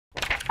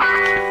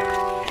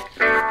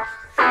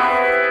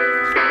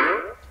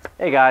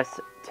Hey guys,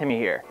 Timmy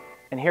here.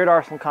 And here at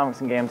Arsenal Comics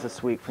and Games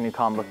this week for New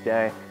Comic Book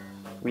Day,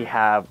 we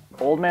have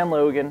Old Man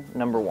Logan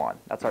 #1.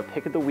 That's our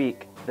pick of the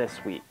week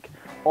this week.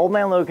 Old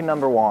Man Logan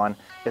 #1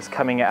 is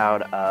coming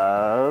out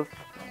of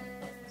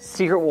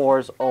Secret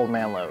Wars Old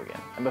Man Logan.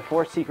 And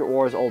before Secret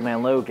Wars Old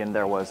Man Logan,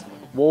 there was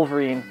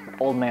Wolverine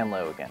Old Man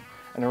Logan,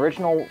 an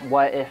original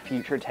what if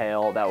future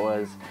tale that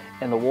was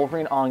in the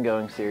Wolverine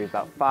ongoing series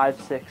about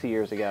 5-6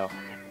 years ago,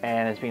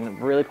 and it's been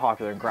really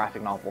popular in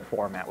graphic novel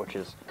format, which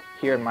is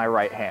here in my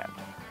right hand.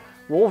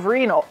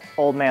 Wolverine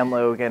Old Man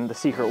Logan, the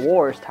Secret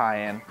Wars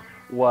tie-in,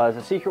 was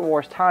a Secret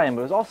Wars tie-in, but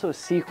it was also a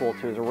sequel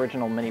to his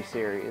original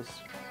miniseries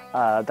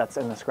that's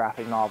in this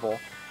graphic novel.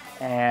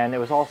 And it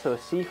was also a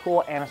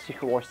sequel and a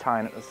Secret Wars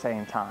tie-in at the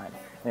same time.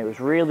 And it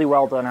was really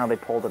well done how they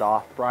pulled it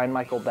off. Brian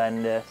Michael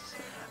Bendis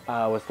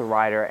was the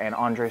writer, and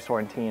Andre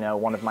Sorrentino,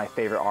 one of my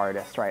favorite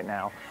artists right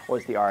now,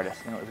 was the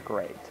artist, and it was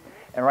great.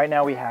 And right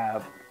now we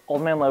have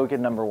Old Man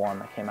Logan #1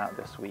 that came out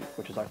this week,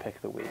 which is our pick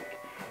of the week.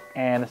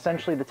 And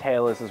essentially the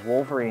tale is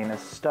Wolverine is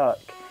stuck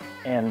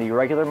in the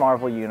regular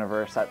Marvel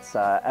universe that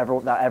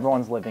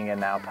everyone's living in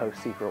now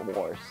post-Secret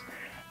Wars.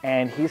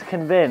 And he's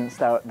convinced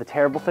that the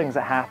terrible things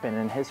that happen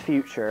in his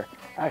future,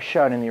 as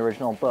shown in the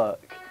original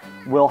book,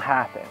 will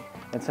happen.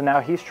 And so now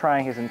he's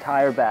trying his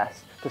entire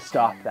best to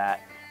stop that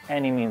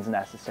any means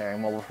necessary.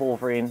 And well, with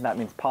Wolverine, that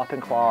means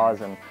popping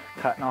claws and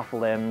cutting off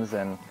limbs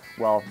and,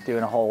 well,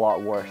 doing a whole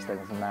lot worse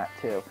things than that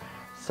too.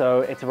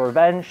 So it's a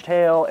revenge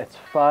tale, it's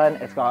fun,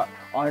 it's got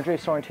Andre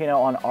Sorrentino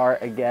on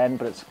art again,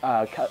 but it's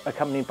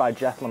accompanied by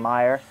Jeff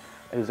Lemire,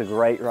 who's a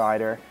great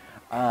writer.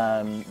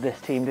 This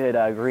team did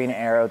Green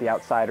Arrow, The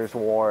Outsiders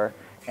War,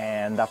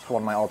 and that's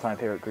one of my all-time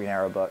favorite Green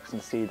Arrow books,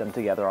 and to see them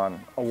together on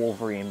a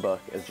Wolverine book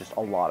is just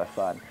a lot of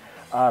fun.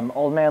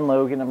 Old Man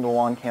Logan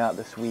 #1 came out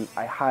this week.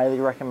 I highly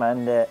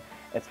recommend it.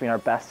 It's been our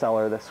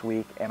bestseller this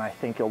week, and I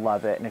think you'll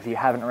love it. And if you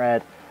haven't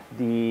read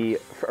the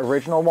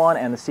original one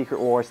and the Secret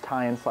Wars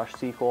tie-in /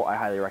 sequel, I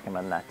highly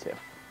recommend that too.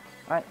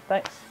 Alright,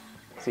 thanks.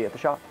 See you at the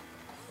shop.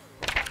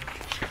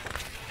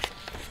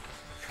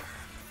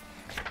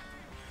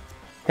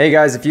 Hey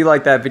guys, if you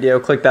like that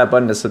video, click that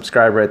button to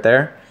subscribe right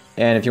there.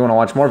 And if you want to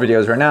watch more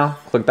videos right now,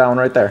 click that one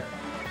right there.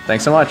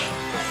 Thanks so much.